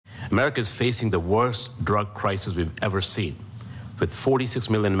America is facing the worst drug crisis we've ever seen, with 46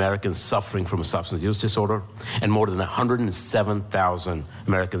 million Americans suffering from a substance use disorder and more than 107,000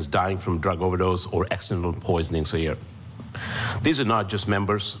 Americans dying from drug overdose or accidental poisonings a year. These are not just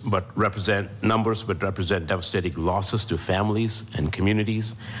numbers, but represent devastating losses to families and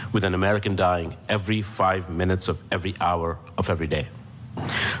communities, with an American dying every 5 minutes of every hour of every day.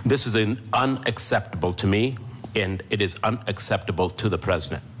 This is unacceptable to me, and it is unacceptable to the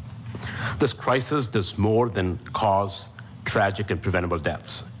president. This crisis does more than cause tragic and preventable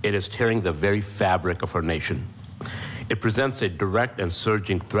deaths. It is tearing the very fabric of our nation. It presents a direct and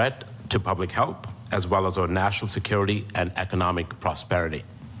surging threat to public health, as well as our national security and economic prosperity.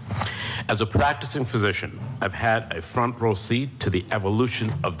 As a practicing physician, I've had a front row seat to the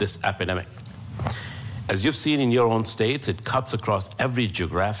evolution of this epidemic. As you've seen in your own states, it cuts across every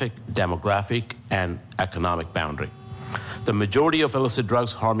geographic, demographic, and economic boundary. The majority of illicit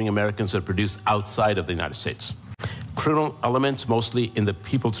drugs harming Americans are produced outside of the United States. Criminal elements, mostly in the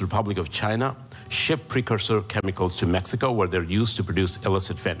People's Republic of China, ship precursor chemicals to Mexico, where they're used to produce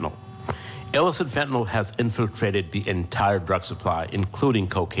illicit fentanyl. Illicit fentanyl has infiltrated the entire drug supply, including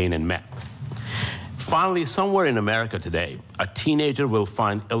cocaine and meth. Finally, somewhere in America today, a teenager will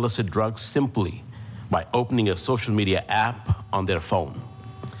find illicit drugs simply by opening a social media app on their phone.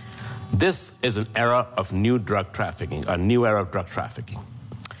 This is an era of new drug trafficking, a new era of drug trafficking,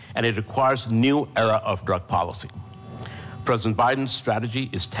 and it requires a new era of drug policy. President Biden's strategy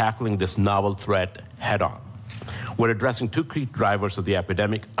is tackling this novel threat head-on. We're addressing two key drivers of the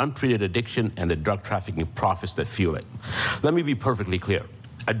epidemic: untreated addiction and the drug trafficking profits that fuel it. Let me be perfectly clear.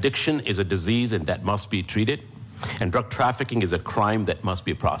 Addiction is a disease and that must be treated, and drug trafficking is a crime that must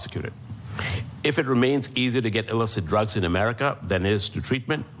be prosecuted. If it remains easier to get illicit drugs in America than it is to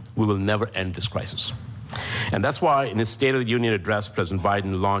treatment, we will never end this crisis. And that's why in his State of the Union address, President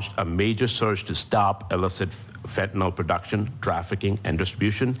Biden launched a major surge to stop illicit fentanyl production, trafficking, and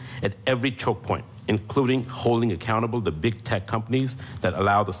distribution at every choke point, including holding accountable the big tech companies that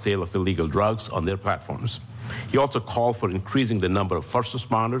allow the sale of illegal drugs on their platforms. He also called for increasing the number of first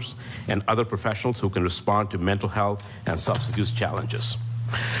responders and other professionals who can respond to mental health and substance use challenges.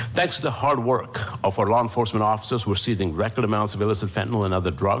 Thanks to the hard work of our law enforcement officers, we're seizing record amounts of illicit fentanyl and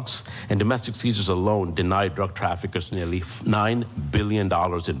other drugs, and domestic seizures alone denied drug traffickers nearly $9 billion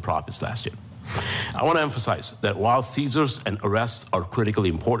in profits last year. I want to emphasize that while seizures and arrests are critically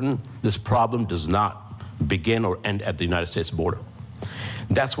important, this problem does not begin or end at the United States border.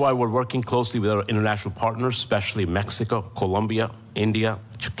 That's why we're working closely with our international partners, especially Mexico, Colombia, India,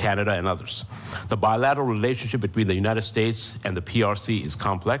 Canada, and others. The bilateral relationship between the United States and the PRC is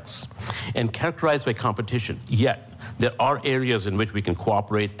complex and characterized by competition, yet there are areas in which we can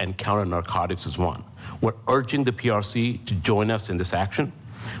cooperate, and counter narcotics is one. We're urging the PRC to join us in this action,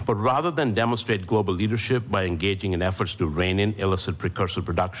 but rather than demonstrate global leadership by engaging in efforts to rein in illicit precursor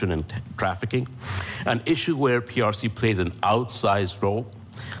production and trafficking, an issue where PRC plays an outsized role,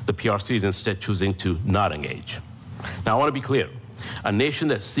 the PRC is instead choosing to not engage. Now, I want to be clear. A nation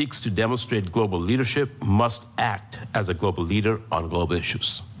that seeks to demonstrate global leadership must act as a global leader on global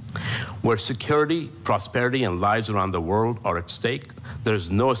issues. Where security, prosperity, and lives around the world are at stake, there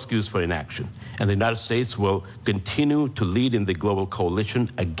is no excuse for inaction, and the United States will continue to lead in the global coalition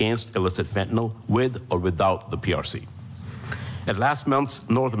against illicit fentanyl, with or without the PRC. At last month's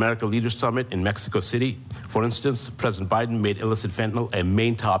North America Leaders Summit in Mexico City, for instance, President Biden made illicit fentanyl a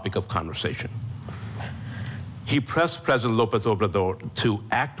main topic of conversation. He pressed President López Obrador to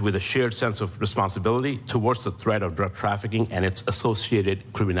act with a shared sense of responsibility towards the threat of drug trafficking and its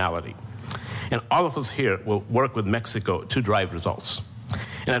associated criminality. And all of us here will work with Mexico to drive results.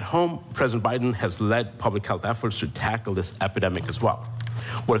 And at home, President Biden has led public health efforts to tackle this epidemic as well.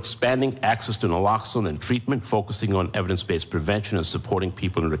 We're expanding access to naloxone and treatment, focusing on evidence-based prevention and supporting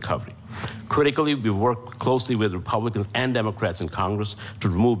people in recovery. Critically, we've worked closely with Republicans and Democrats in Congress to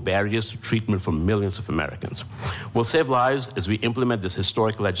remove barriers to treatment for millions of Americans. We'll save lives as we implement this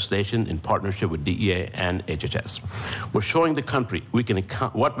historic legislation in partnership with DEA and HHS. We're showing the country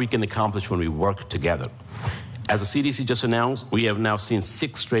what we can accomplish when we work together. As the CDC just announced, we have now seen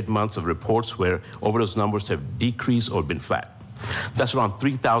 6 straight months of reports where overdose numbers have decreased or been flat. That's around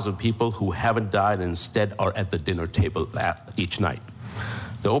 3,000 people who haven't died and instead are at the dinner table each night.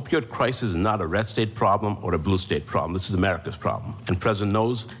 The opioid crisis is not a red state problem or a blue state problem. This is America's problem. And the President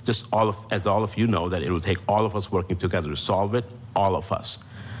knows, as all of you know, that it will take all of us working together to solve it, all of us.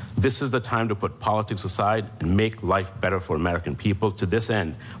 This is the time to put politics aside and make life better for American people. To this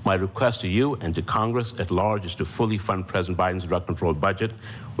end, my request to you and to Congress at large is to fully fund President Biden's drug control budget,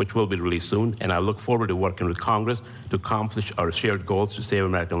 which will be released soon, and I look forward to working with Congress to accomplish our shared goals to save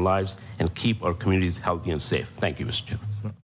American lives and keep our communities healthy and safe. Thank you, Mr. Chairman.